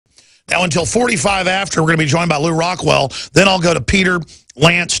Now, until 45 after, we're going to be joined by Lou Rockwell. Then I'll go to Peter,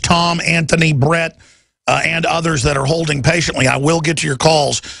 Lance, Tom, Anthony, Brett, and others that are holding patiently. I will get to your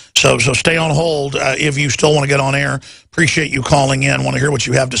calls, so stay on hold if you still want to get on air. Appreciate you calling in. Want to hear what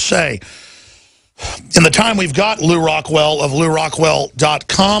you have to say. In the time we've got Lou Rockwell of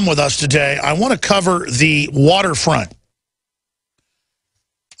LouRockwell.com with us today, I want to cover the waterfront.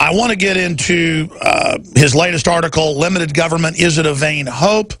 I want to get into his latest article, Limited Government, Is It a Vain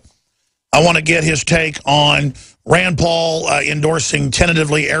Hope? I want to get his take on Rand Paul endorsing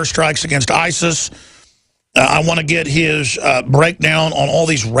tentatively airstrikes against ISIS. I want to get his breakdown on all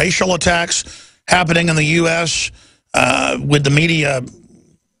these racial attacks happening in the U.S. With the media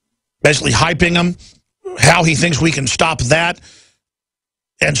basically hyping them, how he thinks we can stop that,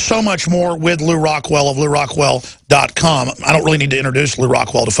 and so much more with Lou Rockwell of LouRockwell.com. I don't really need to introduce Lou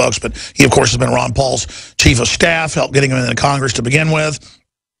Rockwell to folks, but he, of course, has been Ron Paul's chief of staff, helped getting him into Congress to begin with.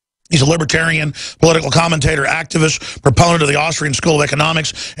 He's a libertarian, political commentator, activist, proponent of the Austrian School of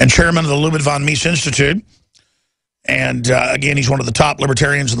Economics, and chairman of the Ludwig von Mises Institute. And again, he's one of the top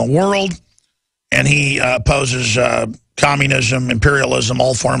libertarians in the world, and he opposes communism, imperialism,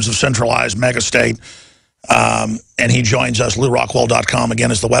 all forms of centralized megastate. And he joins us. LouRockwell.com, again,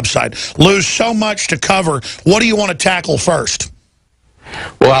 is the website. Lou, so much to cover. What do you want to tackle first?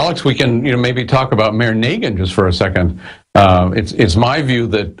 Well, Alex, we can maybe talk about Mayor Nagin just for a second. It's my view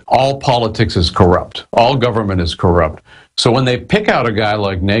that all politics is corrupt. All government is corrupt. So when they pick out a guy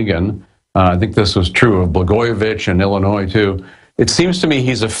like Nagin, I think this was true of Blagojevich in Illinois too, it seems to me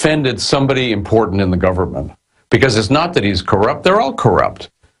he's offended somebody important in the government. Because it's not that he's corrupt, they're all corrupt.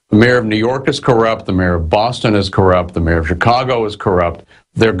 The mayor of New York is corrupt, the mayor of Boston is corrupt, the mayor of Chicago is corrupt.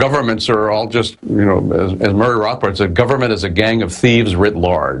 Their governments are all just, as Murray Rothbard said, government is a gang of thieves writ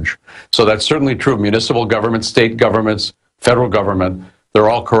large. So that's certainly true of municipal governments, state governments, federal government. They're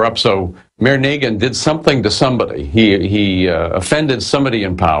all corrupt. So Mayor Nagin did something to somebody. He offended somebody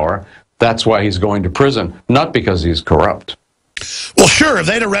in power. That's why he's going to prison, not because he's corrupt. Well, sure, if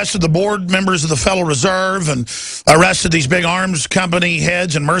they'd arrested the board members of the Federal Reserve and arrested these big arms company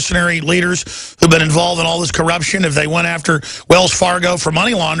heads and mercenary leaders who've been involved in all this corruption, if they went after Wells Fargo for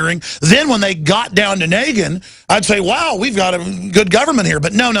money laundering, then when they got down to Nagin, I'd say, wow, we've got a good government here.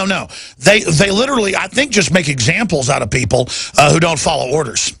 But no. They literally, I think, just make examples out of people who don't follow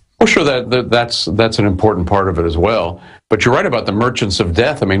orders. Well, sure, that's an important part of it as well. But you're right about the merchants of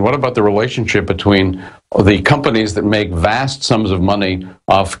death. I mean, what about the relationship between the companies that make vast sums of money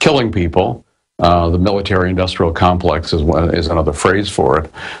off killing people? The military-industrial complex is another phrase for it.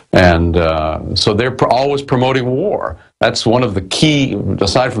 And so they're always promoting war. That's one of the key,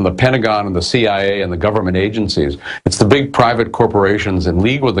 aside from the Pentagon and the CIA and the government agencies, it's the big private corporations in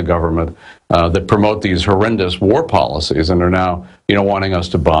league with the government that promote these horrendous war policies and are now, wanting us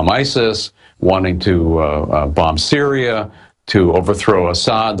to bomb ISIS, wanting to bomb Syria, to overthrow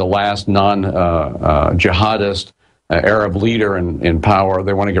Assad, the last non-jihadist Arab leader in power.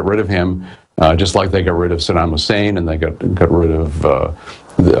 They want to get rid of him, just like they got rid of Saddam Hussein and they got rid of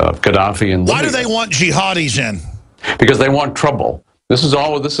Gaddafi. And why do they want jihadis in? Because they want trouble. This is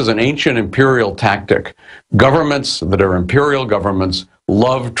an ancient imperial tactic. Governments that are imperial governments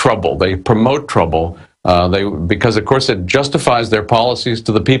love trouble. They promote trouble. Because, of course, it justifies their policies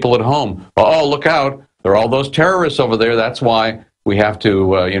to the people at home. Oh, look out. There are all those terrorists over there. That's why we have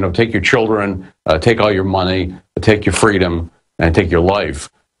to, take your children, take all your money, take your freedom, and take your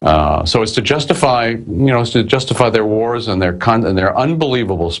life. So it's to justify, their wars and their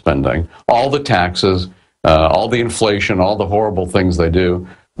unbelievable spending, all the taxes, all the inflation, all the horrible things they do,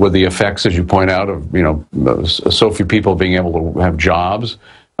 with the effects, as you point out, of, so few people being able to have jobs.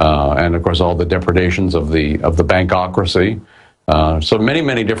 And of course, all the depredations of the bankocracy. So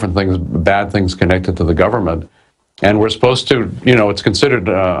many different things, bad things connected to the government. And we're supposed to, it's considered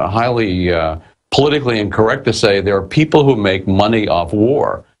highly politically incorrect to say there are people who make money off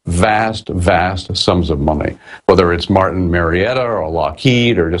war, vast sums of money. Whether it's Martin Marietta or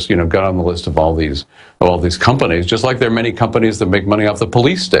Lockheed or just, got on the list of all these companies. Just like there are many companies that make money off the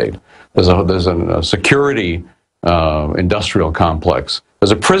police state. There's a security industrial complex.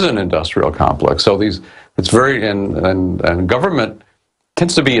 There's a prison industrial complex. So it's very, and government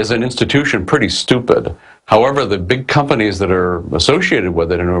tends to be, as an institution, pretty stupid. However, the big companies that are associated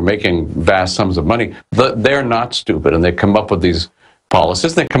with it and are making vast sums of money, they're not stupid, and they come up with these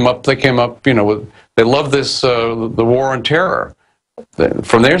policies. They came up, they love this, the war on terror.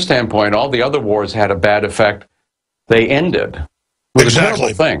 From their standpoint, all the other wars had a bad effect. They ended. It was a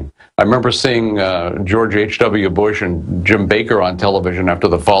terrible thing. I remember seeing George H.W. Bush and Jim Baker on television after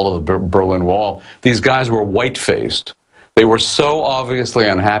the fall of the Berlin Wall. These guys were white-faced. They were so obviously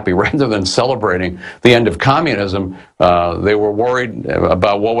unhappy. Rather than celebrating the end of communism, they were worried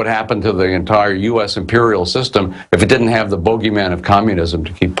about what would happen to the entire U.S. imperial system if it didn't have the bogeyman of communism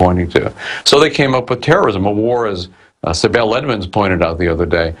to keep pointing to. So they came up with terrorism. A war, as Sibel Edmonds pointed out the other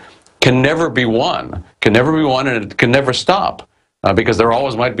day, can never be won. Can never be won, and it can never stop. Because there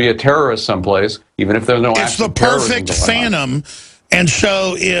always might be a terrorist someplace, even if there's no actual terrorism. It's the perfect phantom. And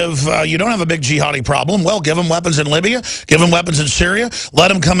so if you don't have a big jihadi problem, well, give them weapons in Libya, give them weapons in Syria, let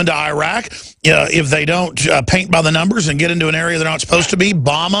them come into Iraq. If they don't paint by the numbers and get into an area they're not supposed to be,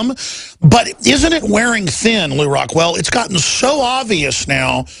 bomb them. But isn't it wearing thin, Lou Rockwell? It's gotten so obvious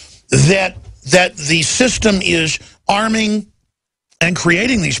now that the system is arming and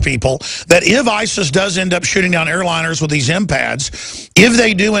creating these people, that if ISIS does end up shooting down airliners with these MPADs, if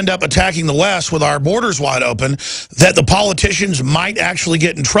they do end up attacking the West with our borders wide open, that the politicians might actually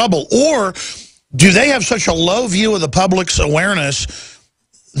get in trouble? Or do they have such a low view of the public's awareness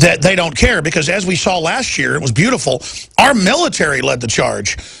that they don't care? Because as we saw last year, it was beautiful, our military led the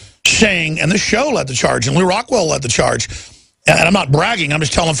charge, saying, and the show led the charge, and Lou Rockwell led the charge, and I'm not bragging, I'm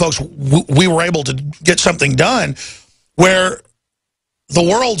just telling folks we were able to get something done where the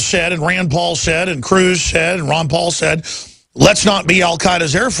world said, and Rand Paul said, and Cruz said, and Ron Paul said, let's not be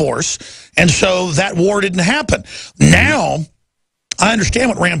Al-Qaeda's Air Force. And so that war didn't happen. Now, I understand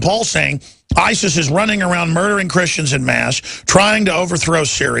what Rand Paul's saying. ISIS is running around murdering Christians en masse, trying to overthrow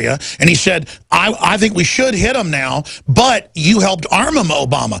Syria. And he said, I think we should hit them now, but you helped arm them,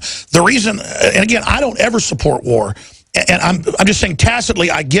 Obama. The reason, and again, I don't ever support war. And I'm just saying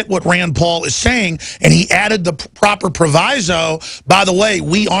tacitly, I get what Rand Paul is saying, and he added the proper proviso. By the way,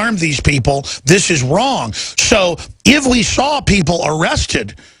 we armed these people. This is wrong. So if we saw people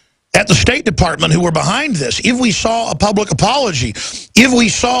arrested at the State Department who were behind this, if we saw a public apology, if we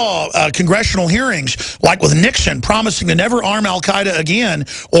saw congressional hearings, like with Nixon promising to never arm Al-Qaeda again,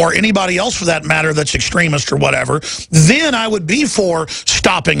 or anybody else for that matter that's extremist or whatever, then I would be for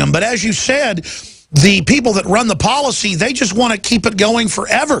stopping them. But as you said, the people that run the policy, they just want to keep it going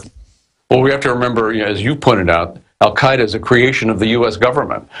forever. Well, we have to remember, as you pointed out, Al-Qaeda is a creation of the U.S.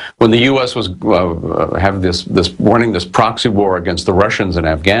 government. When the U.S. was running this proxy war against the Russians in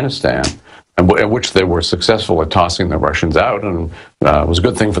Afghanistan, in which they were successful at tossing the Russians out, and it was a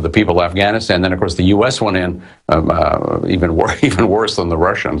good thing for the people of Afghanistan. Then, of course, the U.S. went in even worse than the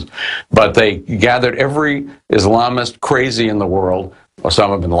Russians. But they gathered every Islamist crazy in the world.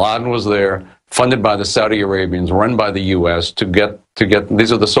 Osama bin Laden was there, funded by the Saudi Arabians, run by the U.S. to get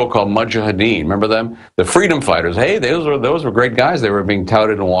these are the so-called mujahideen. Remember them? The freedom fighters. Hey, those were great guys. They were being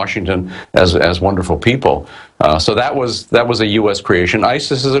touted in Washington as wonderful people. So that was a U.S. creation.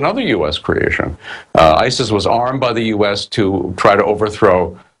 ISIS is another U.S. creation. ISIS was armed by the U.S. to try to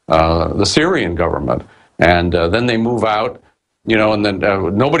overthrow the Syrian government, and then they move out. And then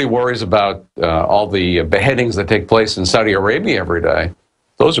nobody worries about all the beheadings that take place in Saudi Arabia every day.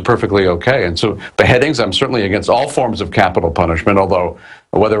 Those are perfectly okay. And so beheadings, I'm certainly against all forms of capital punishment, although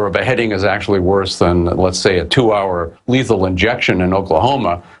whether a beheading is actually worse than, let's say, a 2-hour lethal injection in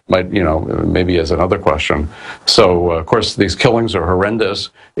Oklahoma might, maybe is another question. So, of course, these killings are horrendous.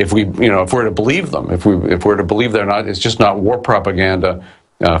 If we're to believe them, if we're to believe they're not, it's just not war propaganda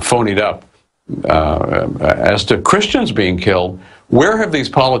phonied up. As to Christians being killed, where have these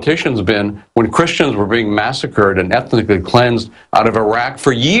politicians been when Christians were being massacred and ethnically cleansed out of Iraq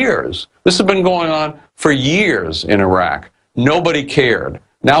for years? This has been going on for years in Iraq. Nobody cared.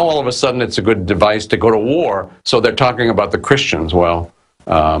 Now all of a sudden it's a good device to go to war, so they're talking about the Christians. Well,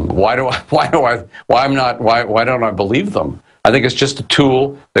 why don't I believe them? I think it's just a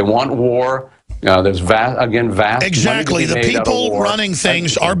tool. They want war. There's vast exactly. The people running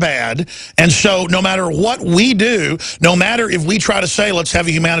things are bad, and so no matter what we do, no matter if we try to say let's have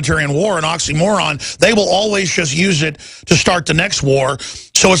a humanitarian war, an oxymoron, they will always just use it to start the next war.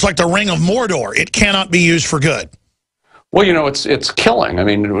 So it's like the Ring of Mordor; it cannot be used for good. Well, it's killing. I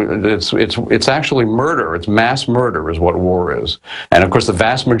mean, it's actually murder. It's mass murder is what war is, and of course, the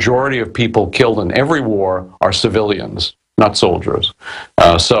vast majority of people killed in every war are civilians, not soldiers.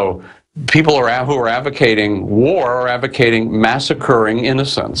 So people who are advocating war are advocating massacring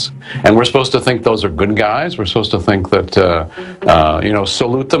innocents. And we're supposed to think those are good guys. We're supposed to think that,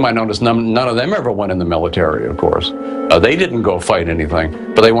 salute them. I noticed none of them ever went in the military, of course. They didn't go fight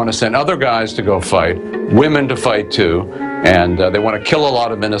anything. But they want to send other guys to go fight, women to fight too, and they want to kill a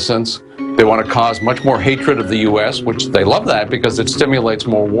lot of innocents. They want to cause much more hatred of the U.S., which they love that because it stimulates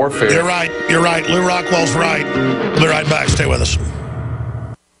more warfare. You're right. You're right. Lou Rockwell's right. We'll be right back. Stay with us.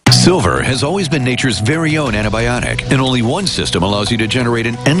 Silver has always been nature's very own antibiotic, and only one system allows you to generate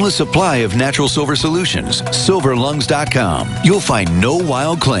an endless supply of natural silver solutions. Silverlungs.com. You'll find no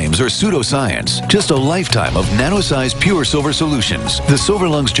wild claims or pseudoscience, just a lifetime of nano-sized pure silver solutions. The Silver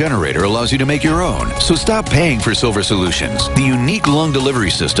Lungs generator allows you to make your own, so stop paying for silver solutions. The unique lung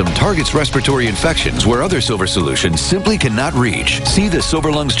delivery system targets respiratory infections where other silver solutions simply cannot reach. See the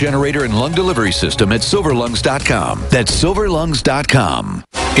Silver Lungs generator and lung delivery system at silverlungs.com. That's silverlungs.com.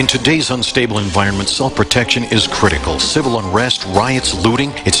 In today's unstable environment, self-protection is critical. Civil unrest, riots,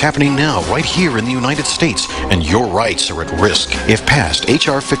 looting, it's happening now right here in the United States, and your rights are at risk. If passed,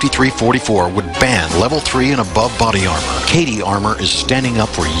 H.R. 5344 would ban Level 3 and above body armor. Katie Armor is standing up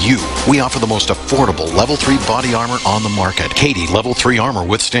for you. We offer the most affordable Level 3 body armor on the market. Katie Level 3 armor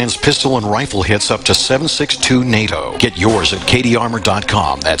withstands pistol and rifle hits up to 7.62 NATO. Get yours at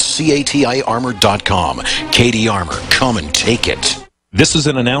katiearmor.com. That's CATI armor.com. Katie Armor, come and take it. This is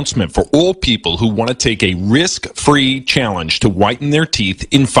an announcement for all people who want to take a risk-free challenge to whiten their teeth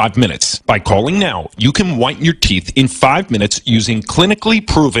in 5 minutes. By calling now, you can whiten your teeth in 5 minutes using clinically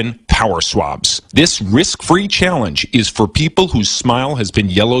proven power swabs. This risk-free challenge is for people whose smile has been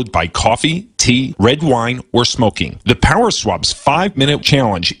yellowed by coffee, tea, red wine, or smoking. The Power Swabs 5-minute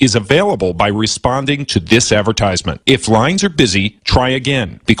challenge is available by responding to this advertisement. If lines are busy, try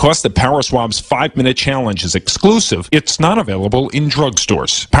again. Because the Power Swabs 5-minute challenge is exclusive, it's not available in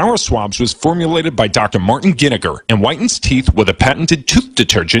drugstores. Power Swabs was formulated by Dr. Martin Ginniger and whitens teeth with a patented tooth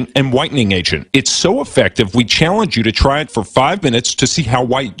detergent and whitening agent. It's so effective, we challenge you to try it for 5 minutes to see how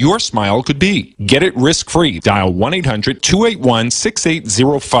white your smile could be. Get it risk-free. Dial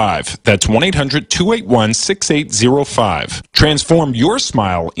 1-800-281-6805. That's 1-800-281-6805. Transform your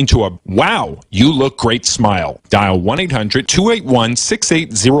smile into a wow, you look great smile. Dial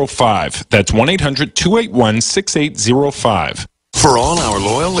 1-800-281-6805. That's 1-800-281-6805. For all our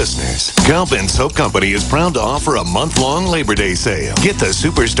loyal listeners, Galpin Soap Company is proud to offer a month-long Labor Day sale. Get the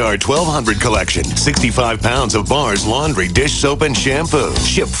Superstar 1200 collection, 65 pounds of bars, laundry, dish soap, and shampoo.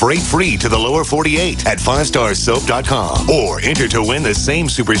 Ship freight-free to the lower 48 at 5starsoap.com. Or enter to win the same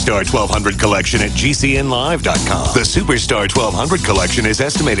Superstar 1200 collection at GCNlive.com. The Superstar 1200 collection is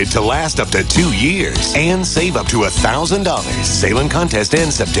estimated to last up to 2 years and save up to $1,000. Sale and contest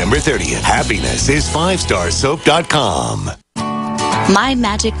ends September 30th. Happiness is 5starsoap.com. My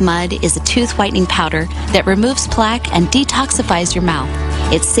Magic Mud is a tooth whitening powder that removes plaque and detoxifies your mouth.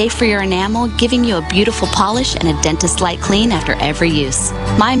 It's safe for your enamel, giving you a beautiful polish and a dentist-like clean after every use.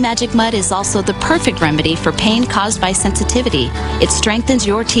 My Magic Mud is also the perfect remedy for pain caused by sensitivity. It strengthens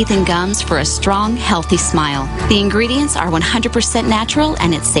your teeth and gums for a strong, healthy smile. The ingredients are 100% natural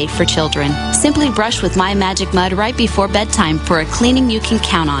and it's safe for children. Simply brush with My Magic Mud right before bedtime for a cleaning you can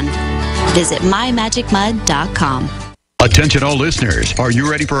count on. Visit mymagicmud.com. Attention all listeners, are you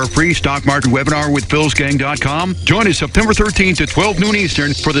ready for a free stock market webinar with philsgang.com? Join us September 13th at 12 noon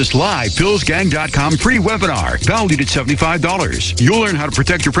Eastern for this live philsgang.com free webinar valued at $75. You'll learn how to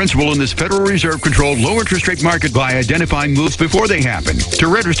protect your principal in this Federal Reserve-controlled low-interest rate market by identifying moves before they happen. To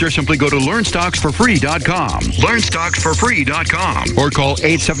register, simply go to learnstocksforfree.com, learnstocksforfree.com, or call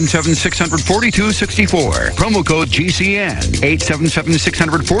 877-600-4264, promo code GCN,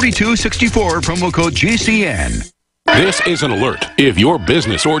 877-600-4264, promo code GCN. This is an alert. If your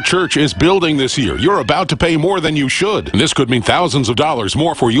business or church is building this year, you're about to pay more than you should. This could mean thousands of dollars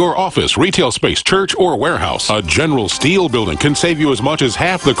more for your office, retail space, church, or warehouse. A General Steel building can save you as much as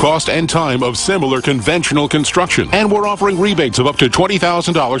half the cost and time of similar conventional construction. And we're offering rebates of up to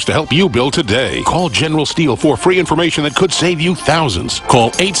 $20,000 to help you build today. Call General Steel for free information that could save you thousands.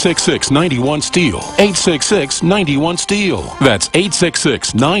 Call 866-91-STEEL. 866-91-STEEL. That's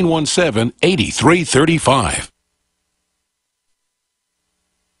 866-917-8335.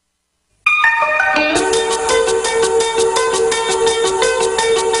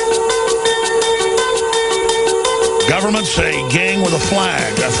 Government's a gang with a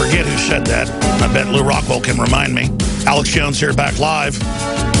flag. I forget who said that. I bet Lou Rockwell can remind me. Alex Jones here, back live.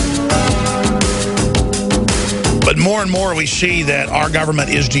 But more and more we see that our government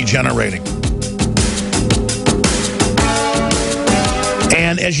is degenerating.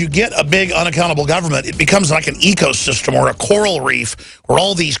 And as you get a big unaccountable government, it becomes like an ecosystem or a coral reef where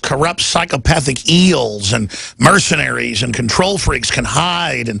all these corrupt psychopathic eels and mercenaries and control freaks can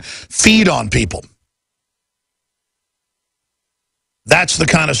hide and feed on people. That's the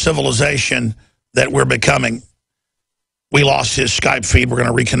kind of civilization that we're becoming. We lost his Skype feed. We're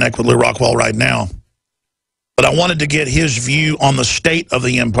going to reconnect with Lou Rockwell right now. But I wanted to get his view on the state of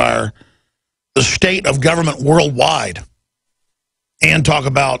the empire, the state of government worldwide, and talk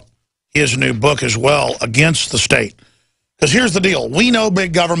about his new book as well, Against the State. Because here's the deal. We know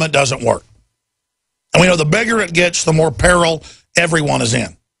big government doesn't work. And we know the bigger it gets, the more peril everyone is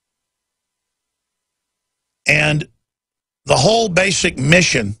in. And the whole basic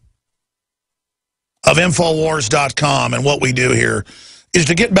mission of Infowars.com and what we do here is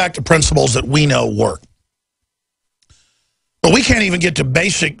to get back to principles that we know work. But we can't even get to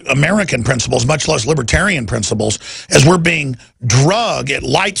basic American principles, much less libertarian principles, as we're being drugged at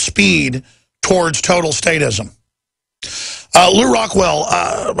light speed towards total statism. Lou Rockwell,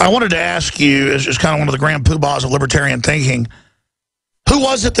 I wanted to ask you, as kind of one of the grand poobahs of libertarian thinking, who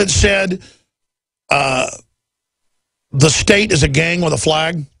was it that said the state is a gang with a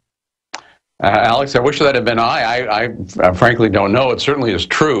flag? Alex, I wish that had been I frankly don't know. It certainly is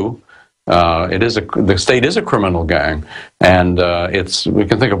true. The state is a criminal gang, and we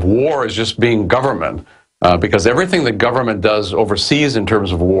can think of war as just being government, because everything that government does overseas in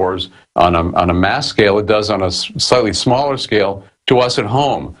terms of wars on a mass scale, it does on a slightly smaller scale to us at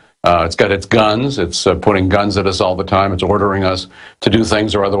home. It's got its guns. It's putting guns at us all the time. It's ordering us to do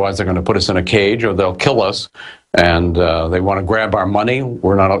things, or otherwise they're going to put us in a cage, or they'll kill us. And they want to grab our money.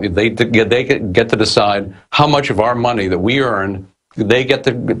 We're not. They get to decide how much of our money that we earn they get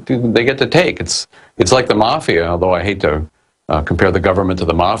to take. It's like the mafia. Although I hate to compare the government to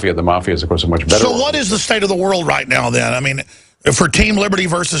the mafia. The mafia is, of course, a much better. So what is the state of the world right now? Then, I mean, for Team Liberty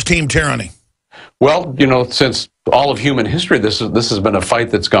versus Team Tyranny. Well, since all of human history, this has been a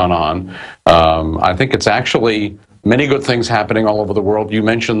fight that's gone on. I think it's actually many good things happening all over the world. You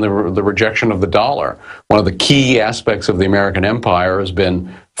mentioned the rejection of the dollar. One of the key aspects of the American empire has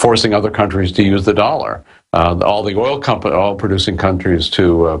been forcing other countries to use the dollar. All the oil-producing countries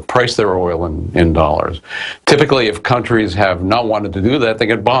to price their oil in dollars. Typically, if countries have not wanted to do that, they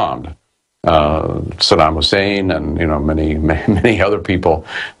get bombed. Saddam Hussein and many other people.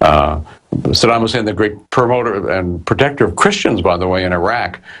 Saddam Hussein, the great promoter and protector of Christians, by the way, in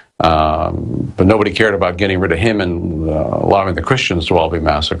Iraq. But nobody cared about getting rid of him and allowing the Christians to all be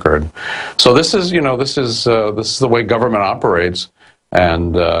massacred. So this is the way government operates,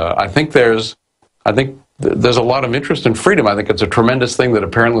 and I think there's a lot of interest in freedom. I think it's a tremendous thing that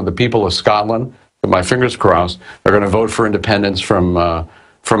apparently the people of Scotland, with my fingers crossed, are going to vote for independence from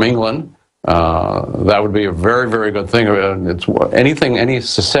England. That would be a very, very good thing. It's any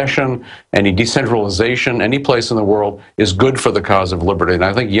secession, any decentralization, any place in the world is good for the cause of liberty. And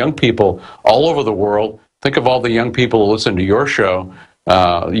I think young people all over the world, think of all the young people who listen to your show,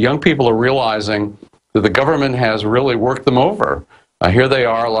 young people are realizing that the government has really worked them over. Here they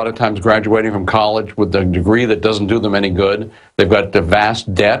are, a lot of times graduating from college with a degree that doesn't do them any good. They've got a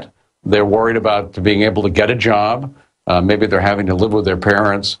vast debt. They're worried about being able to get a job. Maybe they're having to live with their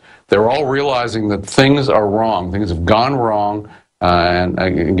parents. They're all realizing that things are wrong. Things have gone wrong. And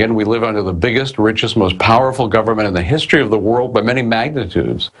again, we live under the biggest, richest, most powerful government in the history of the world by many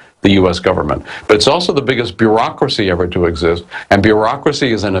magnitudes, the U.S. government. But it's also the biggest bureaucracy ever to exist. And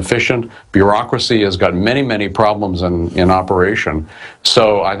bureaucracy is inefficient. Bureaucracy has got many, many problems in operation.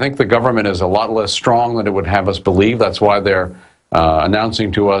 So I think the government is a lot less strong than it would have us believe. That's why they're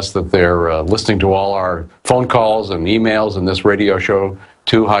announcing to us that they're listening to all our phone calls and emails and this radio show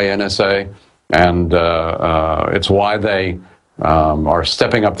to high NSA. And it's why they are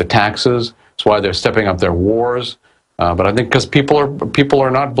stepping up the taxes. It's why they're stepping up their wars. But I think because people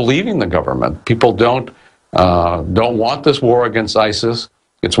are not believing the government. People don't want this war against ISIS.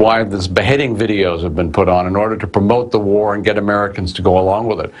 It's why these beheading videos have been put on in order to promote the war and get Americans to go along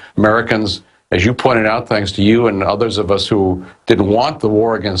with it. Americans, as you pointed out, thanks to you and others of us who didn't want the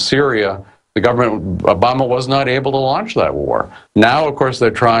war against Syria, Obama was not able to launch that war. Now, of course, they're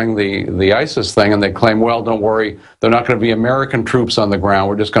trying the ISIS thing, and they claim, well, don't worry, they're not going to be American troops on the ground.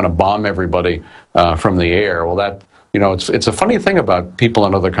 We're just going to bomb everybody from the air. Well, it's a funny thing about people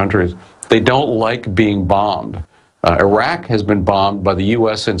in other countries. They don't like being bombed. Iraq has been bombed by the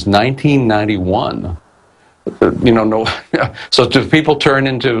U.S. since 1991. So do people turn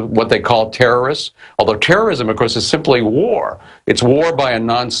into what they call terrorists? Although terrorism, of course, is simply war. It's war by a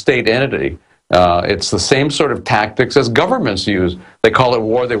non-state entity. It's the same sort of tactics as governments use. They call it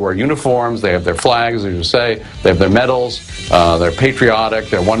war. They wear uniforms. They have their flags, as you say. They have their medals. They're patriotic.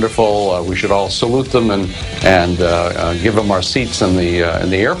 They're wonderful. We should all salute them and give them our seats in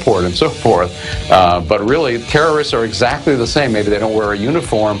the airport and so forth. But really, terrorists are exactly the same. Maybe they don't wear a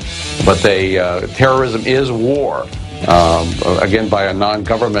uniform, but terrorism is war. Again, by a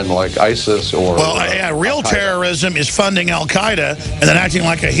non-government like ISIS or... Well, real terrorism is funding al-Qaeda and then acting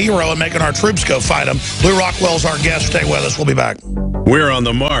like a hero and making our troops go fight them. Lou Rockwell's our guest. Stay with us. We'll be back. We're on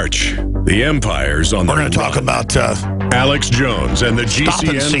the march. The empire's on the run. We're going to talk about Alex Jones and the Stop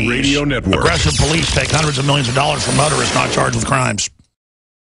and GCN seize. Radio Network. Aggressive police take hundreds of millions of dollars from motorists not charged with crimes.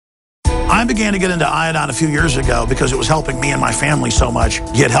 I began to get into iodine a few years ago because it was helping me and my family so much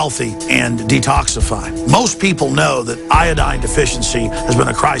get healthy and detoxify. Most people know that iodine deficiency has been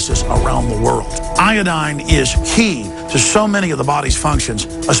a crisis around the world. Iodine is key to so many of the body's functions,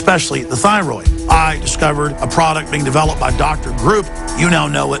 especially the thyroid. I discovered a product being developed by Dr. Group. You now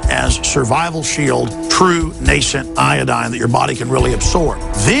know it as Survival Shield True Nascent Iodine that your body can really absorb.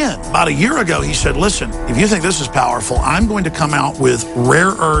 Then, about a year ago, he said, listen, if you think this is powerful, I'm going to come out with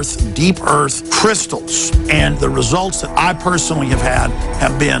rare earth, deep earth crystals. And the results that I personally have had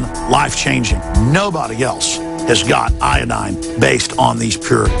have been life-changing. Nobody else has got iodine based on these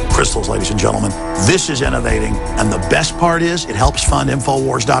pure crystals, ladies and gentlemen. This is innovating, and the best part is it helps fund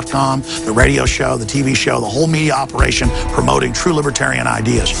Infowars.com, the radio show, the TV show, the whole media operation promoting true libertarian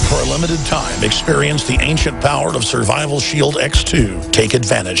ideas. For a limited time, experience the ancient power of Survival Shield X2. Take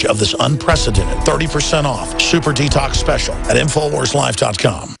advantage of this unprecedented 30% off super detox special at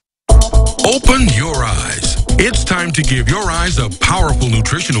InfoWarsLife.com. Open your eyes. It's time to give your eyes a powerful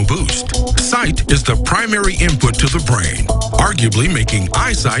nutritional boost. Sight is the primary input to the brain, arguably making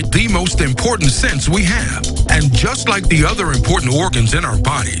eyesight the most important sense we have. And just like the other important organs in our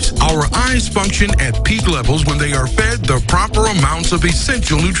bodies, our eyes function at peak levels when they are fed the proper amounts of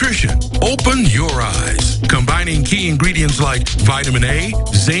essential nutrition. Open your eyes. Combining key ingredients like vitamin A,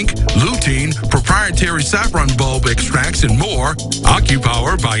 zinc, lutein, proprietary saffron bulb extracts, and more,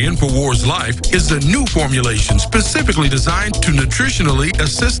 OcuPower by InfoWars Life is a new formulation specifically designed to nutritionally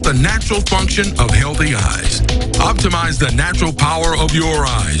assist the natural function of healthy eyes. Optimize the natural power of your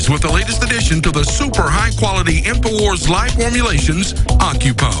eyes with the latest addition to the super high-quality InfoWars Life formulations,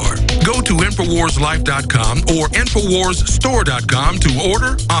 OcuPower. Go to InfoWarsLife.com or InfoWarsStore.com to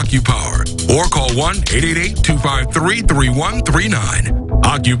order OcuPower or call 1-888-253-3139.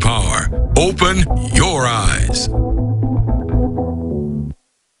 OcuPower. Open your eyes.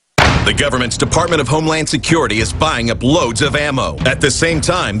 The government's Department of Homeland Security is buying up loads of ammo. At the same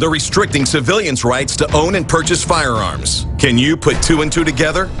time, they're restricting civilians' rights to own and purchase firearms. Can you put two and two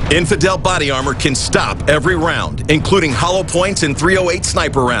together? Infidel Body Armor can stop every round, including hollow points and .308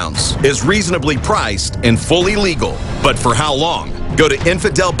 sniper rounds, is reasonably priced and fully legal. But for how long? Go to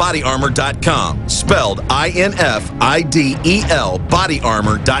InfidelBodyArmor.com, spelled INFIDEL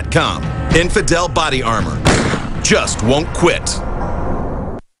bodyarmor.com. Infidel Body Armor. Just won't quit.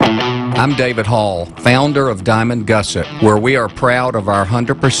 I'm David Hall, founder of Diamond Gusset, where we are proud of our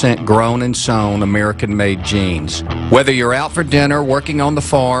 100% grown and sewn American-made jeans. Whether you're out for dinner, working on the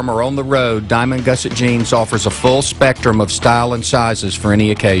farm, or on the road, Diamond Gusset Jeans offers a full spectrum of style and sizes for any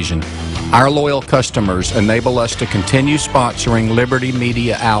occasion. Our loyal customers enable us to continue sponsoring Liberty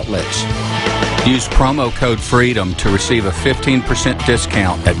Media outlets. Use promo code FREEDOM to receive a 15%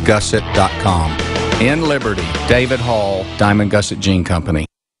 discount at Gusset.com. In Liberty, David Hall, Diamond Gusset Jean Company.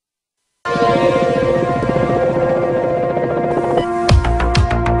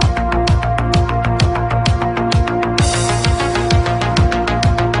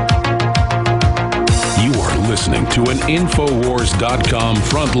 Listening to an Infowars.com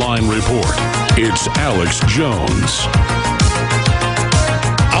frontline report. It's Alex Jones.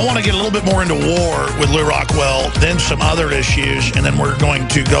 I want to get a little bit more into war with Lou Rockwell, then some other issues, and then we're going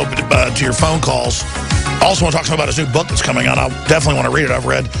to go to your phone calls. I also want to talk to him about his new book that's coming out. I definitely want to read it. I've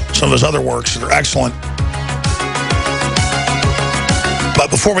read some of his other works. They're excellent.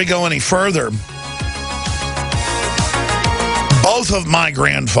 But before we go any further, both of my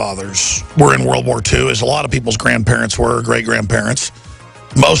grandfathers were in World War II, as a lot of people's grandparents were, great-grandparents.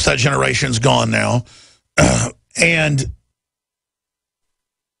 Most of that generation's gone now. And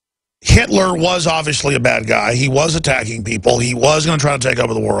Hitler was obviously a bad guy. He was attacking people. He was going to try to take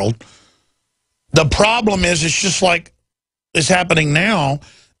over the world. The problem is, it's just like is happening now.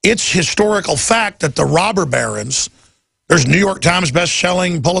 It's historical fact that the robber barons, there's New York Times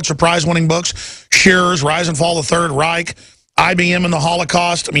best-selling, Pulitzer Prize-winning books, Shearer's Rise and Fall of the Third Reich, IBM and the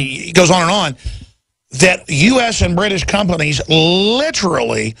Holocaust, I mean, it goes on and on, that U.S. and British companies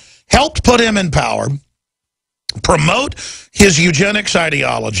literally helped put him in power, promote his eugenics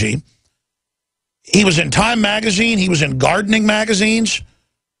ideology. He was in Time magazine. He was in gardening magazines.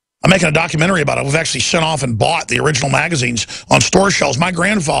 I'm making a documentary about it. We've actually sent off and bought the original magazines on store shelves. My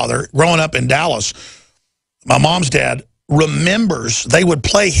grandfather, growing up in Dallas, my mom's dad, remembers they would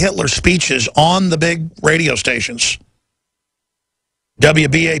play Hitler speeches on the big radio stations.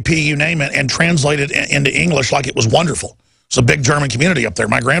 WBAP, you name it, and translate it into English like it was wonderful. It's a big German community up there.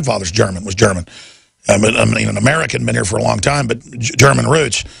 My grandfather's German, was German. I mean, an American, been here for a long time, but German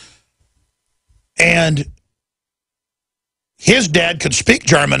roots. And his dad could speak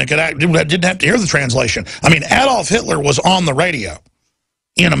German and didn't have to hear the translation. I mean, Adolf Hitler was on the radio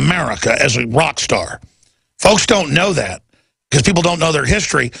in America as a rock star. Folks don't know that because people don't know their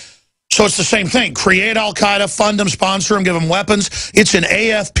history. So it's the same thing. Create Al-Qaeda, fund them, sponsor them, give them weapons. It's an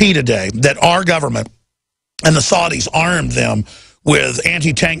AFP today that our government and the Saudis armed them with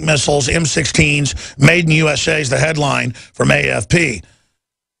anti-tank missiles, M16s, Made in USA is the headline from AFP.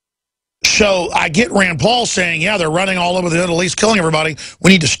 So I get Rand Paul saying, yeah, they're running all over the Middle East, killing everybody.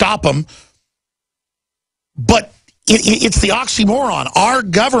 We need to stop them. But it's the oxymoron. Our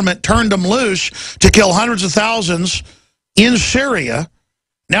government turned them loose to kill hundreds of thousands in Syria.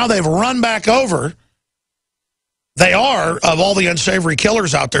 Now they've run back over. They are, of all the unsavory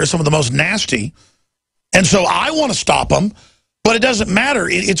killers out there, some of the most nasty. And so I want to stop them, but it doesn't matter.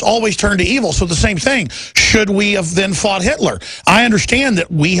 It's always turned to evil. So the same thing. Should we have then fought Hitler? I understand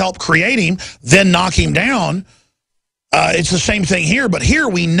that we helped create him, then knock him down. It's the same thing here, but here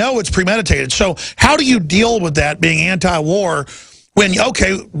we know it's premeditated. So how do you deal with that being anti-war when,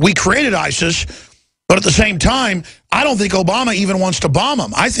 okay, we created ISIS, but at the same time, I don't think Obama even wants to bomb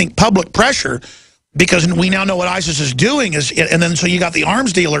them. I think public pressure, because we now know what ISIS is doing, and then so you got the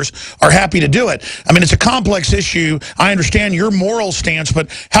arms dealers are happy to do it. I mean, it's a complex issue. I understand your moral stance, but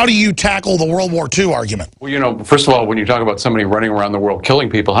how do you tackle the World War II argument? Well, you know, first of all, when you talk about somebody running around the world killing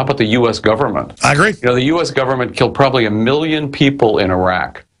people, how about the U.S. government? I agree. You know, the U.S. government killed probably 1 million people in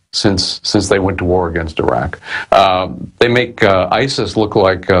Iraq since they went to war against Iraq. They make ISIS look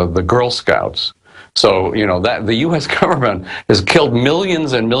like the Girl Scouts. So, you know, that the U.S. government has killed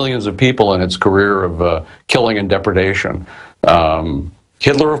millions and millions of people in its career of killing and depredation.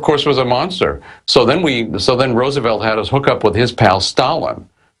 Hitler, of course, was a monster. So then Roosevelt had us hook up with his pal Stalin,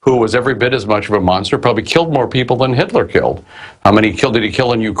 who was every bit as much of a monster, probably killed more people than Hitler killed. How many did he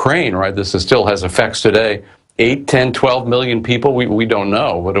kill in Ukraine, right? This still has effects today. 8, 10, 12 million people, we don't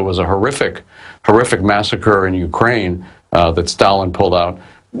know, but it was a horrific massacre in Ukraine that Stalin pulled out.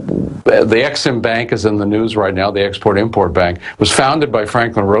 The Exim Bank is in the news right now, the Export-Import Bank, was founded by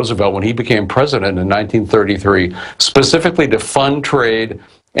Franklin Roosevelt when he became president in 1933, specifically to fund trade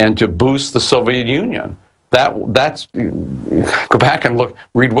and to boost the Soviet Union. That's go back and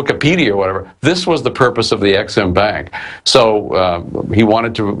read Wikipedia or whatever. This was the purpose of the Exim Bank. So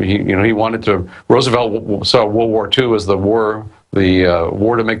Roosevelt saw World War II as the war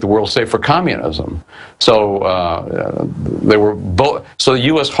to make the world safe for communism. So they were both. So the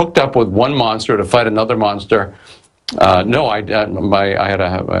U.S. hooked up with one monster to fight another monster. I had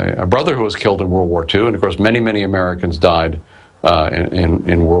a brother who was killed in World War II, and of course many Americans died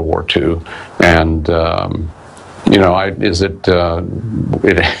in World War II. And you know, I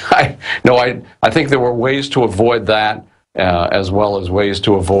think there were ways to avoid that as well as ways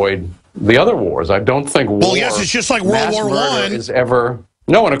to avoid the other wars. I don't think war. Well, yes, it's just like World War I is ever.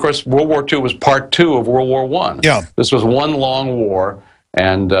 No, and of course, World War II was part 2 of World War I. Yeah, this was one long war,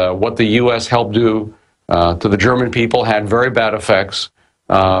 and what the U.S. helped do to the German people had very bad effects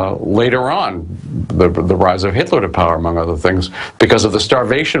later on. The rise of Hitler to power, among other things, because of the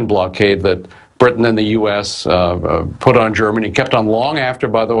starvation blockade that Britain and the U.S. Put on Germany, kept on long after,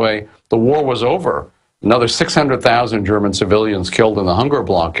 by the way, the war was over. Another 600,000 German civilians killed in the hunger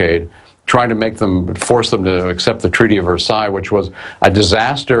blockade, trying to force them to accept the Treaty of Versailles, which was a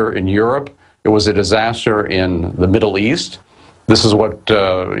disaster in Europe. It was a disaster in the Middle East. This is what,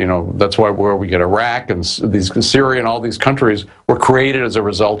 that's where we get Iraq and Syria and all these countries were created as a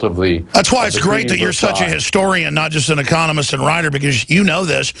result of the. That's why it's great that you're such a historian, not just an economist and writer, because you know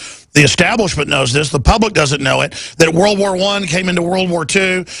this. The establishment knows this. The public doesn't know it. That World War I came into World War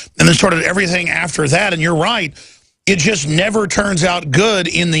II and then started everything after that. And you're right. It just never turns out good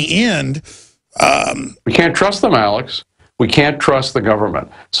in the end. We can't trust them, Alex. We can't trust the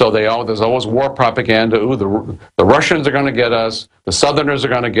government. So there's always war propaganda. Ooh, the Russians are going to get us. The Southerners are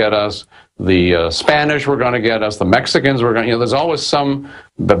going to get us. The Spanish were going to get us. The Mexicans were going to, there's always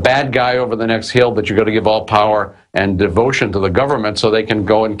the bad guy over the next hill that you're going to give all power and devotion to the government so they can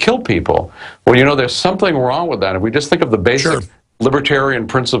go and kill people. Well, there's something wrong with that. If we just think of the basic libertarian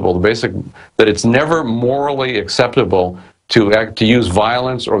principle, that it's never morally acceptable to use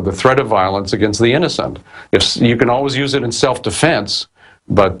violence or the threat of violence against the innocent. If you can always use it in self-defense,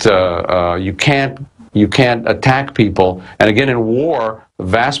 but you can't attack people. And again, in war, the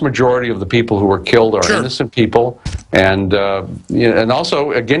vast majority of the people who are killed are innocent people. And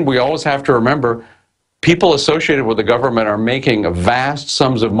also, again, we always have to remember, people associated with the government are making vast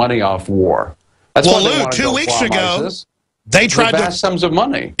sums of money off war. That's why they want to 2 weeks ago, ISIS. they tried vast sums of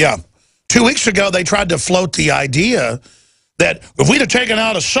money. Yeah. 2 weeks ago, they tried to float the idea that if we'd have taken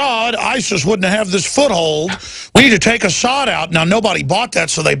out Assad, ISIS wouldn't have this foothold. We need to take Assad out. Now, nobody bought that,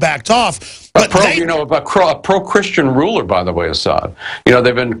 so they backed off. But a pro-Christian ruler, by the way, Assad. You know,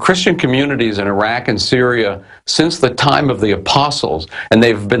 there have been Christian communities in Iraq and Syria since the time of the apostles, and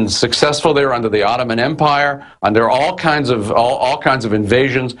they've been successful there under the Ottoman Empire, under all kinds of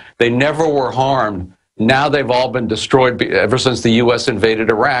invasions. They never were harmed. Now they've all been destroyed ever since the U.S. invaded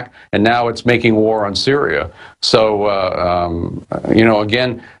Iraq, and now it's making war on Syria. So, you know,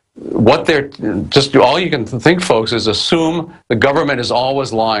 again, what they're just all you can think, folks, is assume the government is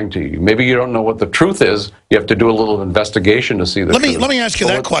always lying to you. Maybe you don't know what the truth is. You have to do a little investigation to see the truth. Let me ask you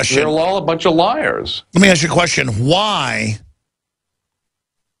that question. They're all a bunch of liars. Let me ask you a question. Why?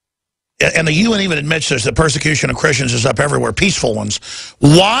 And the UN even admits this, that persecution of Christians is up everywhere, peaceful ones.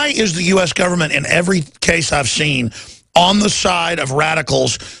 Why is the U.S. government, in every case I've seen, on the side of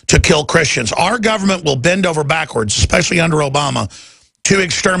radicals to kill Christians? Our government will bend over backwards, especially under Obama, to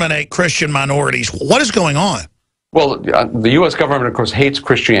exterminate Christian minorities. What is going on? Well, the U.S. government, of course, hates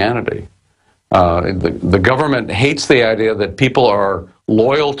Christianity. The government hates the idea that people are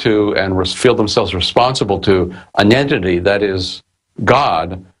loyal to and feel themselves responsible to an entity that is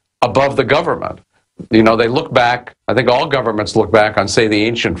God above the government. You know, they look back, I think all governments look back on, say, the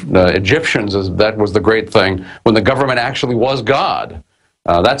ancient Egyptians, as that was the great thing, when the government actually was God.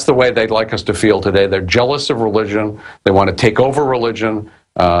 That's the way they'd like us to feel today. They're jealous of religion. They want to take over religion.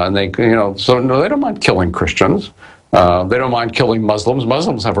 And they, you know, so no, they don't mind killing Christians. They don't mind killing Muslims.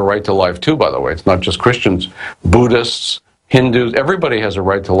 Muslims have a right to life too, by the way. It's not just Christians. Buddhists, Hindus, everybody has a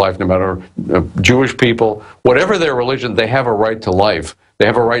right to life, no matter Jewish people. Whatever their religion, they have a right to life. They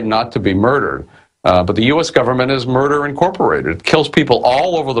have a right not to be murdered. But the U.S. government is Murder Incorporated. It kills people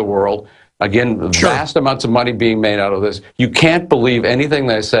all over the world. Again, vast amounts of money being made out of this. You can't believe anything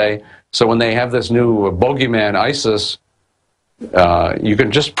they say. So when they have this new bogeyman, ISIS, you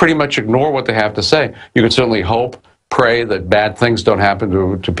can just pretty much ignore what they have to say. You can certainly hope, pray that bad things don't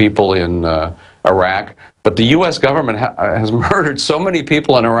happen to people in Iraq. But the U.S. government has murdered so many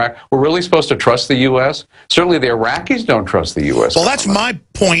people in Iraq. We're really supposed to trust the U.S.? Certainly the Iraqis don't trust the U.S. Well, that's my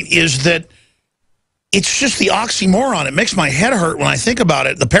point, is that it's just the oxymoron. It makes my head hurt when I think about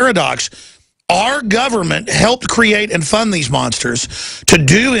it. The paradox. Our government helped create and fund these monsters to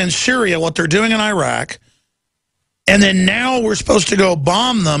do in Syria what they're doing in Iraq. And then now we're supposed to go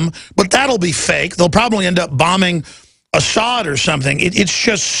bomb them, but that'll be fake. They'll probably end up bombing Assad or something. It's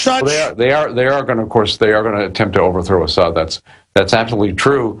just such. Well, they are going to, of course, they are going to attempt to overthrow Assad. That's absolutely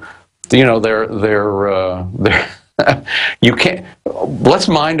true. You know, they're you can't. Let's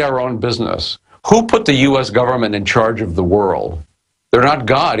mind our own business. Who put the U.S. government in charge of the world? They're not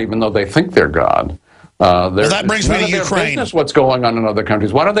God, even though they think they're God. Well, that brings me to Ukraine. Business what's going on in other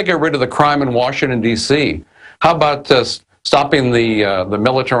countries. Why don't they get rid of the crime in Washington, D.C.? How about stopping the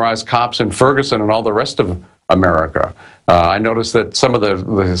militarized cops in Ferguson and all the rest of America? I noticed that some of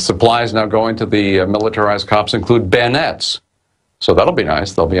the supplies now going to the militarized cops include bayonets. So that'll be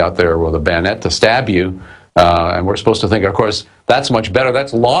nice. They'll be out there with a bayonet to stab you. And we're supposed to think, of course, that's much better.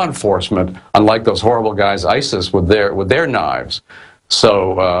 That's law enforcement, unlike those horrible guys, ISIS, with their knives.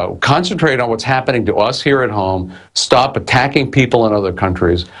 So concentrate on what's happening to us here at home. Stop attacking people in other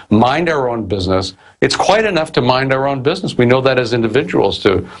countries. Mind our own business. It's quite enough to mind our own business. We know that as individuals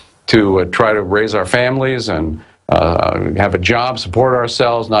to try to raise our families and have a job, support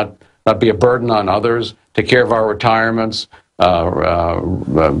ourselves, not be a burden on others, take care of our retirements,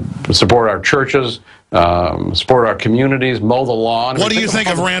 support our churches, support our communities, mow the lawn. What do you think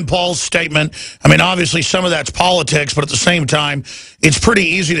of Rand Paul's statement? I mean, obviously some of that's politics, but at the same time, it's pretty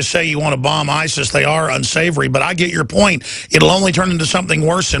easy to say you want to bomb ISIS. They are unsavory, but I get your point. It'll only turn into something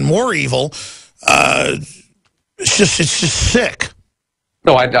worse and more evil. It's just sick.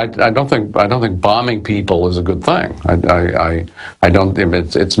 No, I don't think bombing people is a good thing. I don't.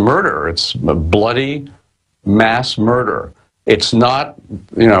 It's murder. It's bloody mass murder. It's not.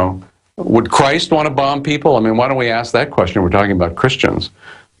 You know, would Christ want to bomb people? I mean, why don't we ask that question? We're talking about Christians.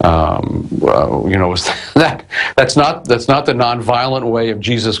 Well, you know, that's not the nonviolent way of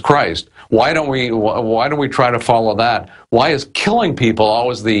Jesus Christ. Why don't we try to follow that? Why is killing people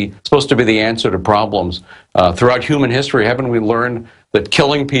always supposed to be the answer to problems? Throughout human history, haven't we learned that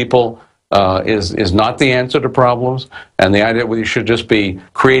killing people is not the answer to problems? And the idea that we should just be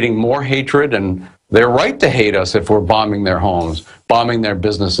creating more hatred, and they're right to hate us if we're bombing their homes, bombing their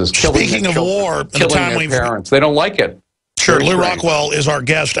businesses, killing Speaking their of children, war, killing their parents. They don't like it. Sure, Lou Rockwell is our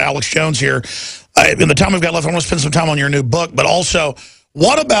guest. Alex Jones here. In the time we've got left, I want to spend some time on your new book, but also,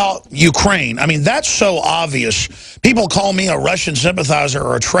 What about Ukraine? I mean, that's so obvious. People call me a Russian sympathizer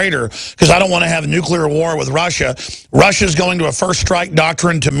or a traitor because I don't want to have a nuclear war with Russia. Russia's going to a first strike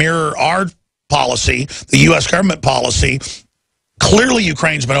doctrine to mirror our policy, the U.S. government policy. Clearly,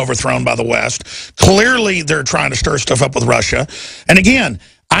 Ukraine's been overthrown by the West. Clearly, they're trying to stir stuff up with Russia. And again,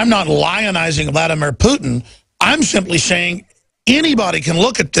 I'm not lionizing Vladimir Putin. I'm simply saying anybody can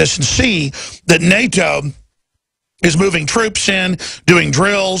look at this and see that NATO is moving troops in, doing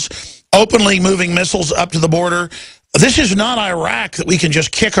drills, openly moving missiles up to the border. This is not Iraq that we can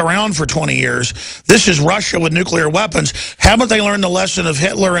just kick around for 20 years. This is Russia with nuclear weapons. Haven't they learned the lesson of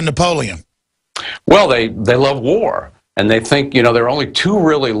Hitler and Napoleon? Well, they love war. And they think, you know, there are only two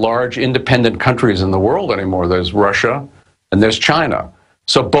really large independent countries in the world anymore. There's Russia and there's China.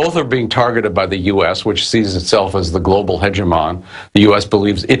 So both are being targeted by the U.S., which sees itself as the global hegemon. The U.S.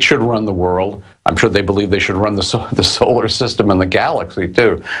 believes it should run the world. I'm sure they believe they should run the solar system and the galaxy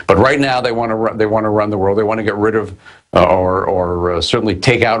too. But right now they want to run the world. They want to get rid of or certainly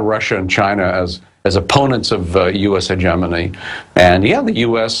take out Russia and China as opponents of U.S. hegemony. And yeah, the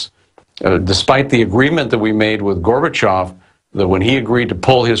U.S. Despite the agreement that we made with Gorbachev, that when he agreed to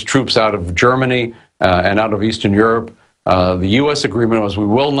pull his troops out of Germany and out of Eastern Europe, the U.S. agreement was we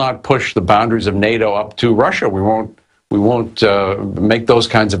will not push the boundaries of NATO up to Russia. We won't make those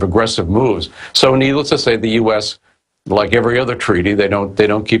kinds of aggressive moves. So, needless to say, the U.S., like every other treaty, they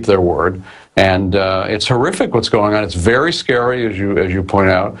don't keep their word, and it's horrific what's going on. It's very scary, as you point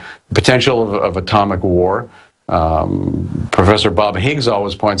out, potential of atomic war. Professor Bob Higgs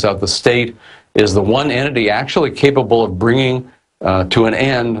always points out the state is the one entity actually capable of bringing to an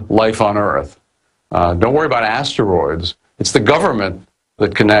end life on Earth. Don't worry about asteroids. It's the government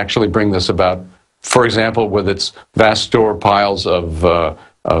that can actually bring this about. For example, with its vast stockpiles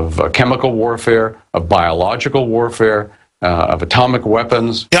of chemical warfare, of biological warfare, of atomic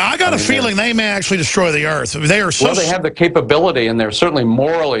weapons. Yeah, I got a feeling they may actually destroy the Earth. They are so. Well, they have the capability, and they're certainly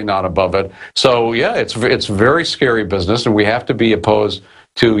morally not above it. So, yeah, it's very scary business, and we have to be opposed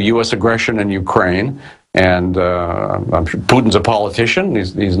to U.S. aggression in Ukraine. And I'm sure Putin's a politician.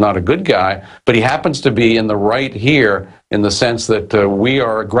 He's not a good guy, but he happens to be in the right here in the sense that we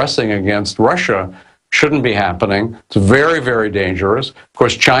are aggressing against Russia. Shouldn't be happening. It's very, very dangerous. Of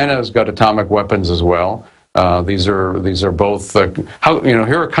course, China has got atomic weapons as well. These are both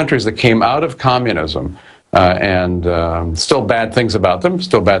here are countries that came out of communism and still bad things about them,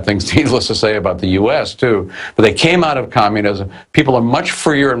 still bad things needless to say about the U.S. too, but they came out of communism. People are much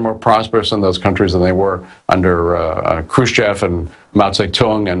freer and more prosperous in those countries than they were under Khrushchev and Mao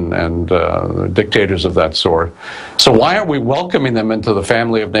Zedong and dictators of that sort. So why are we welcoming them into the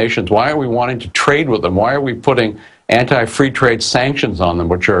family of nations? Why are we wanting to trade with them? Why are we putting anti-free trade sanctions on them,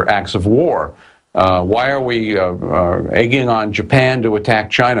 which are acts of war? Why are we egging on Japan to attack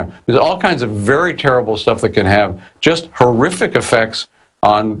China? There's all kinds of very terrible stuff that can have just horrific effects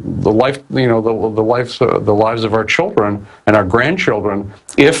on the life, the lives of our children and our grandchildren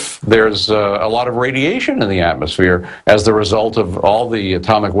if there's a lot of radiation in the atmosphere as the result of all the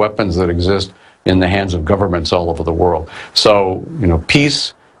atomic weapons that exist in the hands of governments all over the world. So,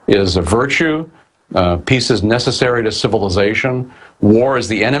 peace is a virtue. Peace is necessary to civilization. War is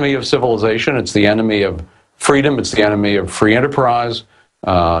the enemy of civilization. It's the enemy of freedom. It's the enemy of free enterprise.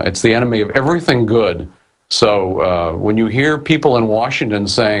 It's the enemy of everything good. So when you hear people in Washington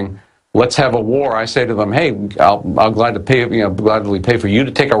saying, "Let's have a war," I say to them, "Hey, I'll gladly pay for you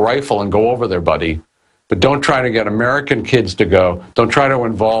to take a rifle and go over there, buddy. But don't try to get American kids to go. Don't try to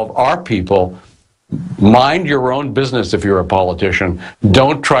involve our people. Mind your own business if you're a politician.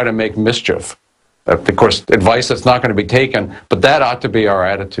 Don't try to make mischief." Of course, advice that's not going to be taken, but that ought to be our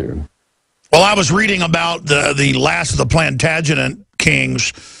attitude. Well, I was reading about the last of the Plantagenet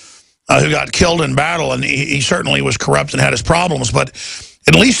kings who got killed in battle, and he certainly was corrupt and had his problems, but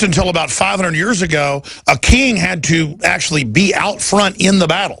at least until about 500 years ago, a king had to actually be out front in the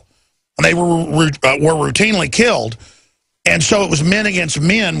battle, and they were routinely killed. And so it was men against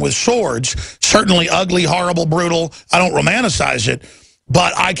men with swords, certainly ugly, horrible, brutal. I don't romanticize it.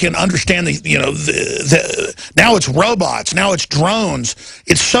 But I can understand now it's robots, now it's drones.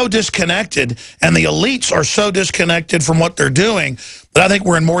 It's so disconnected, and the elites are so disconnected from what they're doing that I think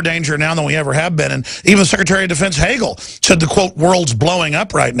we're in more danger now than we ever have been. And even Secretary of Defense Hagel said the, quote, world's blowing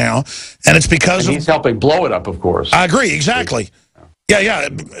up right now, and it's because he's helping blow it up, of course. I agree, exactly. Yeah,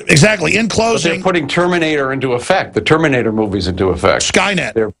 exactly. In closing, but they're putting Terminator into effect, the Terminator movies into effect.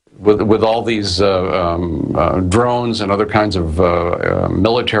 Skynet. They're with all these drones and other kinds of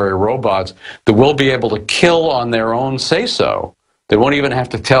military robots that will be able to kill on their own say-so. They won't even have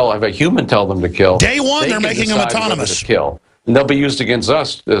to have a human tell them to kill. Day one, they're making them autonomous. To kill. and they'll be used against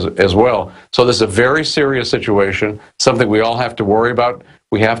us as well. So this is a very serious situation, something we all have to worry about.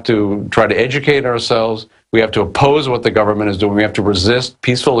 We have to try to educate ourselves. We have to oppose what the government is doing. We have to resist,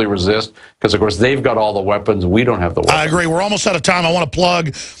 peacefully resist, because, of course, they've got all the weapons. We don't have the weapons. I agree. We're almost out of time. I want to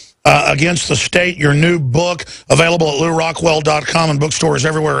plug Against the State, your new book, available at LouRockwell.com and bookstores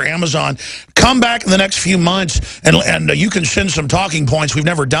everywhere, or Amazon. Come back in the next few months, and you can send some talking points. We've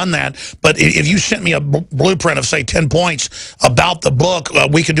never done that. But if you sent me a blueprint of, say, 10 points about the book,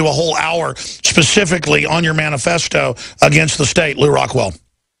 we could do a whole hour specifically on your manifesto, Against the State. Lou Rockwell.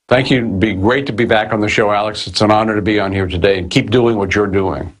 Thank you. It'd be great to be back on the show, Alex. It's an honor to be on here today, and keep doing what you're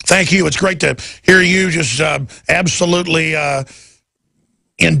doing. Thank you. It's great to hear you just absolutely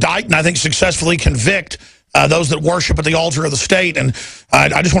indict and I think successfully convict those that worship at the altar of the state. And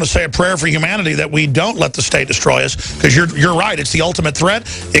I just want to say a prayer for humanity that we don't let the state destroy us, because you're right. It's the ultimate threat.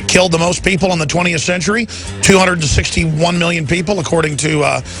 It killed the most people in the 20th century, 261 million people, according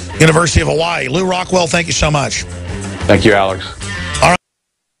to University of Hawaii. Lou Rockwell, thank you so much. Thank you, Alex. All right.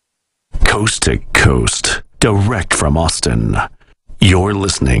 Coast to coast, direct from Austin. You're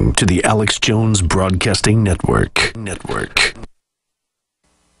listening to the Alex Jones Broadcasting Network.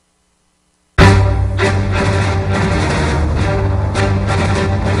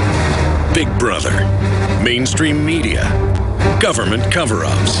 Big Brother, mainstream media, government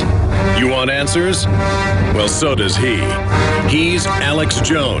cover-ups. You want answers? Well, so does he. He's Alex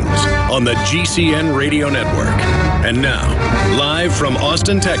Jones on the GCN Radio Network. And now, live from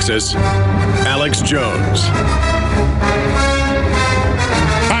Austin, Texas, Alex Jones.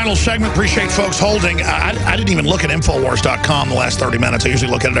 Final segment. Appreciate folks holding. I didn't even look at Infowars.com the last 30 minutes. I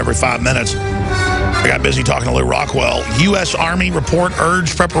usually look at it every 5 minutes. I got busy talking to Lou Rockwell. U.S. Army report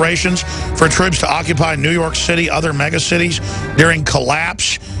urged preparations for troops to occupy New York City, other megacities during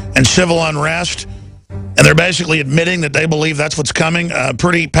collapse and civil unrest. And they're basically admitting that they believe that's what's coming. A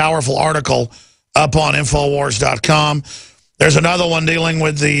pretty powerful article up on Infowars.com. There's another one dealing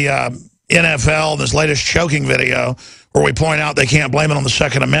with the NFL, this latest choking video, where we point out they can't blame it on the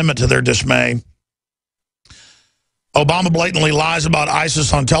Second Amendment to their dismay. Obama blatantly lies about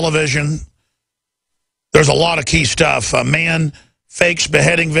ISIS on television. There's a lot of key stuff. Man fakes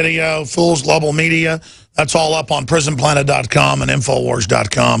beheading video, fools global media. That's all up on prisonplanet.com and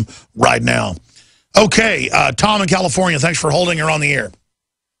Infowars.com right now. Okay, Tom in California, thanks for holding her on the air.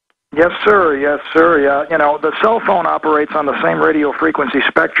 Yes, sir. Yes, sir. Yeah, you know, the cell phone operates on the same radio frequency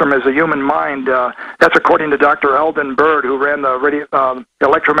spectrum as the human mind. That's according to Dr. Eldon Bird, who ran the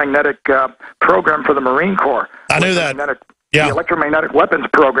electromagnetic program for the Marine Corps. I knew that. The electromagnetic weapons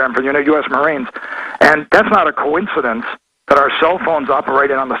program for the U.S. Marines. And that's not a coincidence that our cell phones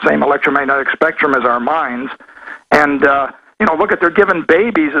operated on the same electromagnetic spectrum as our minds. And, you know, look, they're giving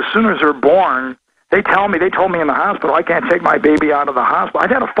babies as soon as they're born. They told me in the hospital, I can't take my baby out of the hospital. I've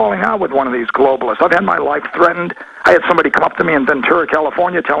had a falling out with one of these globalists. I've had my life threatened. I had somebody come up to me in Ventura,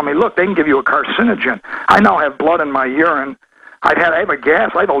 California, telling me, look, they can give you a carcinogen. I now have blood in my urine. I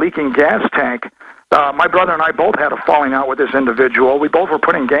have a leaking gas tank. My brother and I both had a falling out with this individual. We both were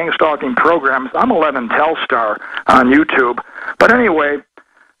putting gang-stalking programs. I'm 11 Telstar on YouTube. But anyway,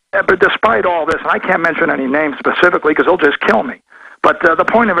 but despite all this, and I can't mention any names specifically because they'll just kill me. But the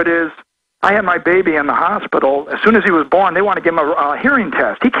point of it is, I had my baby in the hospital. As soon as he was born, they want to give him a hearing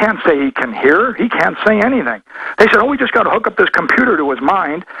test. He can't say he can hear. He can't say anything. They said, we just got to hook up this computer to his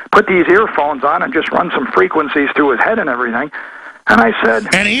mind, put these earphones on, and just run some frequencies through his head and everything. And I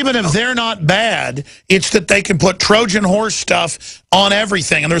said... And even if they're not bad, it's that they can put Trojan horse stuff on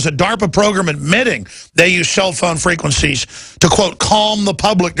everything. And there's a DARPA program admitting they use cell phone frequencies to, quote, calm the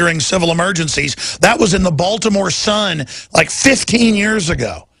public during civil emergencies. That was in the Baltimore Sun like 15 years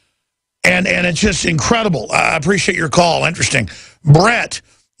ago. And it's just incredible. I appreciate your call. Interesting. Brett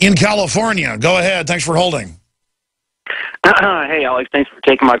in California. Go ahead. Thanks for holding. Hey, Alex. Thanks for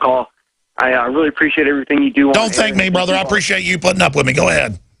taking my call. I really appreciate everything you do. Don't thank me, brother. I appreciate you putting up with me. Go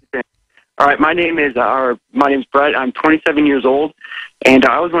ahead. Okay. All right. My name's Brett. I'm 27 years old, and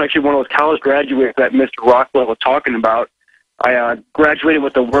I was actually one of those college graduates that Mr. Rockwell was talking about. I graduated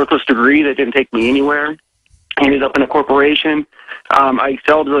with a worthless degree that didn't take me anywhere. I ended up in a corporation. I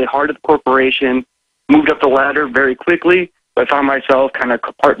excelled really hard at the corporation, moved up the ladder very quickly, but found myself kind of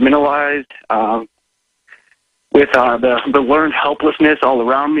compartmentalized with the learned helplessness all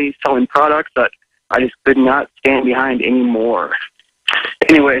around me, selling products that I just could not stand behind anymore.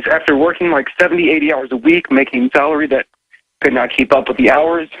 Anyways, after working like 70, 80 hours a week, making salary that could not keep up with the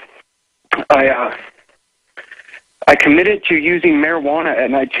hours, I committed to using marijuana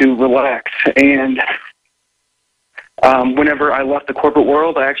at night to relax. And whenever I left the corporate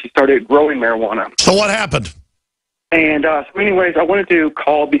world, I actually started growing marijuana. So what happened? And so anyways, I wanted to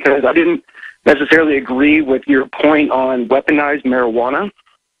call because I didn't necessarily agree with your point on weaponized marijuana.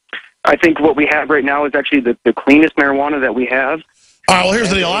 I think what we have right now is actually the cleanest marijuana that we have. All right, well, here's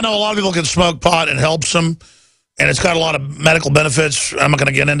the deal. I know a lot of people can smoke pot. It helps them, and it's got a lot of medical benefits. I'm not going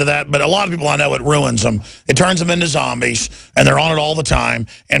to get into that, but a lot of people I know, it ruins them. It turns them into zombies, and they're on it all the time,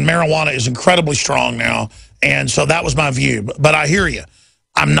 and marijuana is incredibly strong now, and so that was my view. But I hear you.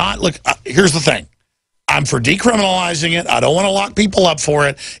 I'm not, look, here's the thing. I'm for decriminalizing it. I don't want to lock people up for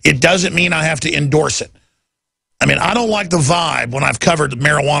it. It doesn't mean I have to endorse it. I mean, I don't like the vibe when I've covered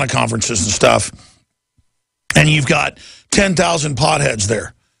marijuana conferences and stuff, and you've got 10,000 potheads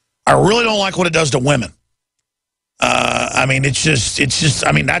there. I really don't like what it does to women. I mean, it's just,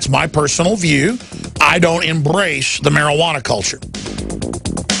 I mean, that's my personal view. I don't embrace the marijuana culture.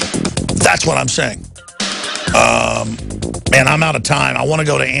 That's what I'm saying. Man, I'm out of time. I want to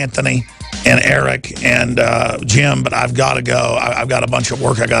go to Anthony and Eric and Jim, but I've got to go. I've got a bunch of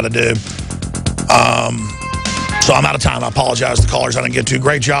work I got to do. So I'm out of time. I apologize to the callers I didn't get to.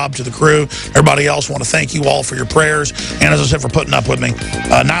 Great job to the crew. Everybody else, want to thank you all for your prayers. And as I said, for putting up with me.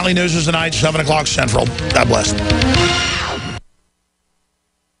 Nightly News is tonight, 7 o'clock Central. God bless.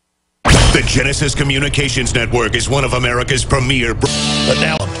 The Genesis Communications Network is one of America's premier... But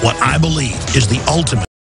now, what I believe is the ultimate